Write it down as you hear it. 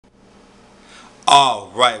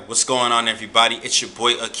Alright, what's going on everybody? It's your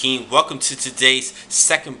boy Akeem. Welcome to today's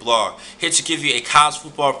second blog. Here to give you a college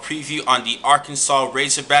football preview on the Arkansas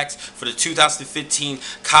Razorbacks for the 2015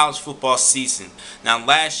 college football season. Now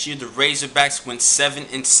last year the Razorbacks went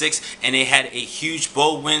 7-6 and they had a huge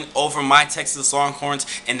bowl win over my Texas Longhorns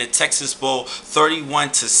in the Texas Bowl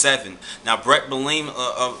 31-7. Now Brett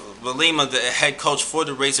Bielema, the head coach for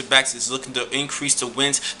the Razorbacks, is looking to increase the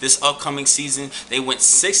wins this upcoming season. They went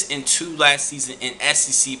 6-2 last season in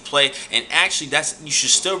SEC play, and actually you should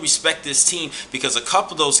still respect this team because a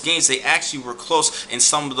couple of those games they actually were close in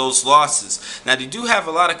some of those losses. Now they do have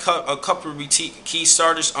a couple of key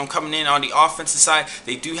starters coming in on the offensive side.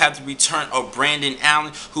 They do have the return of Brandon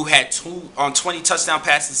Allen, who had 20 touchdown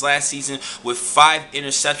passes last season with 5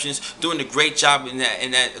 interceptions, doing a great job in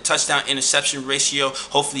that touchdown interception ratio.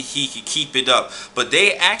 Hopefully he can keep it up. But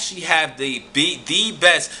they actually have the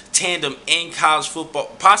best tandem in college football,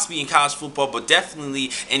 possibly in college football, but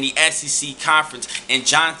definitely in the SEC conference, and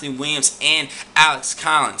Jonathan Williams and Alex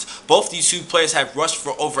Collins. Both these two players have rushed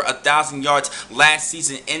for over 1,000 yards last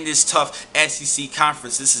season in this tough SEC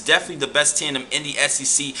conference. This is definitely the best tandem in the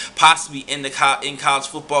SEC, possibly in college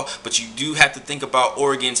football, but you do have to think about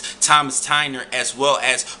Oregon's Thomas Tyner as well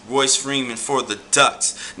as Royce Freeman for the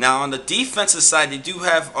Ducks. Now on the defensive side, they do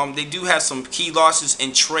have some key losses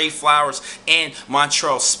in Trey Flowers and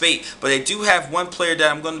Montreal Spate, but they do have one player that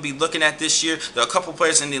I'm going to be looking at this year. There are a couple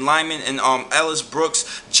players in the linemen, and Ellis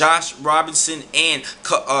Brooks, Josh Robinson, and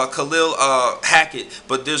Khalil Hackett.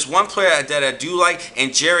 But there's one player that I do like,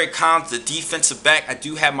 and Jared Collins, the defensive back. I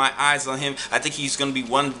do have my eyes on him. I think he's going to be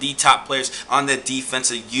one of the top players on that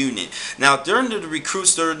defensive unit. Now, during the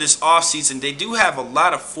recruits during this offseason, they do have a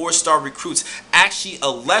lot of 4-star recruits. Actually,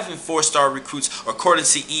 11 4-star recruits, according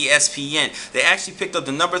to ESPN. They actually picked up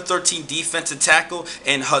the number 13 defensive tackle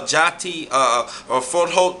and Hajati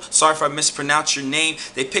Fordholt. Sorry if I mispronounced your name.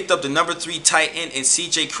 They picked up the number 3 tight end and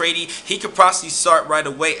CJ Crady. He could possibly start right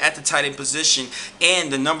away at the tight end position.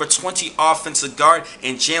 And the number 20 offensive guard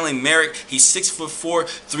and Jalen Merrick. He's 6'4",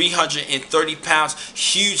 330 pounds.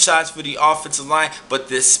 Huge size for the offensive line, but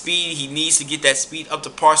the speed, he needs to get that speed up to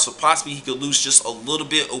par, so possibly he could lose just a little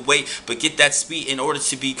bit of weight, but get that speed in order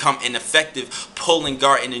to become an effective pulling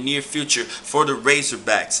guard in the near future for the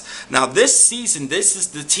Razorbacks. Now this season, this is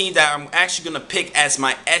the team that I'm actually going to pick as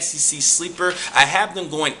my SEC sleeper. I have them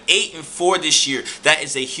going 8-4 this year. That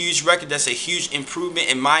is a huge record. That's a huge improvement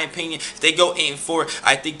in my opinion. If they go 8-4,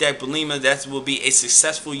 I think that Bielema, that will be a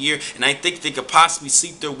successful year, and I think they could possibly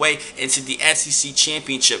sleep their way into the SEC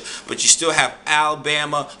championship. But you still have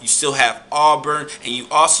Alabama, you still have Auburn, and you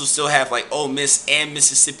also still have like Ole Miss and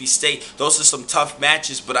Mississippi State. Those are some tough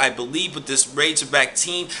matches, but I believe with this Razorback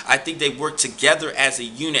team, I think they work together as a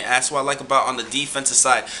unit. That's what I like about on the defensive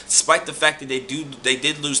side. Despite the fact that they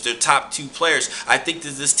did lose their top 2 players, I think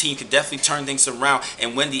that this team could definitely turn things around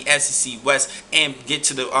and win the SEC West and get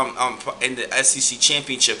to the in the SEC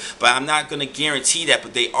championship. But I'm not going to guarantee that,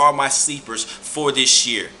 but they are my sleepers for this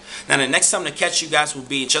year. Now the next time to catch you guys will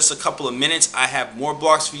be in just a couple of minutes. I have more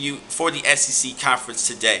blogs for you for the SEC conference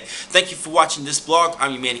today. Thank you for watching this blog.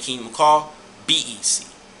 I'm your man Akeem McCall. Be easy.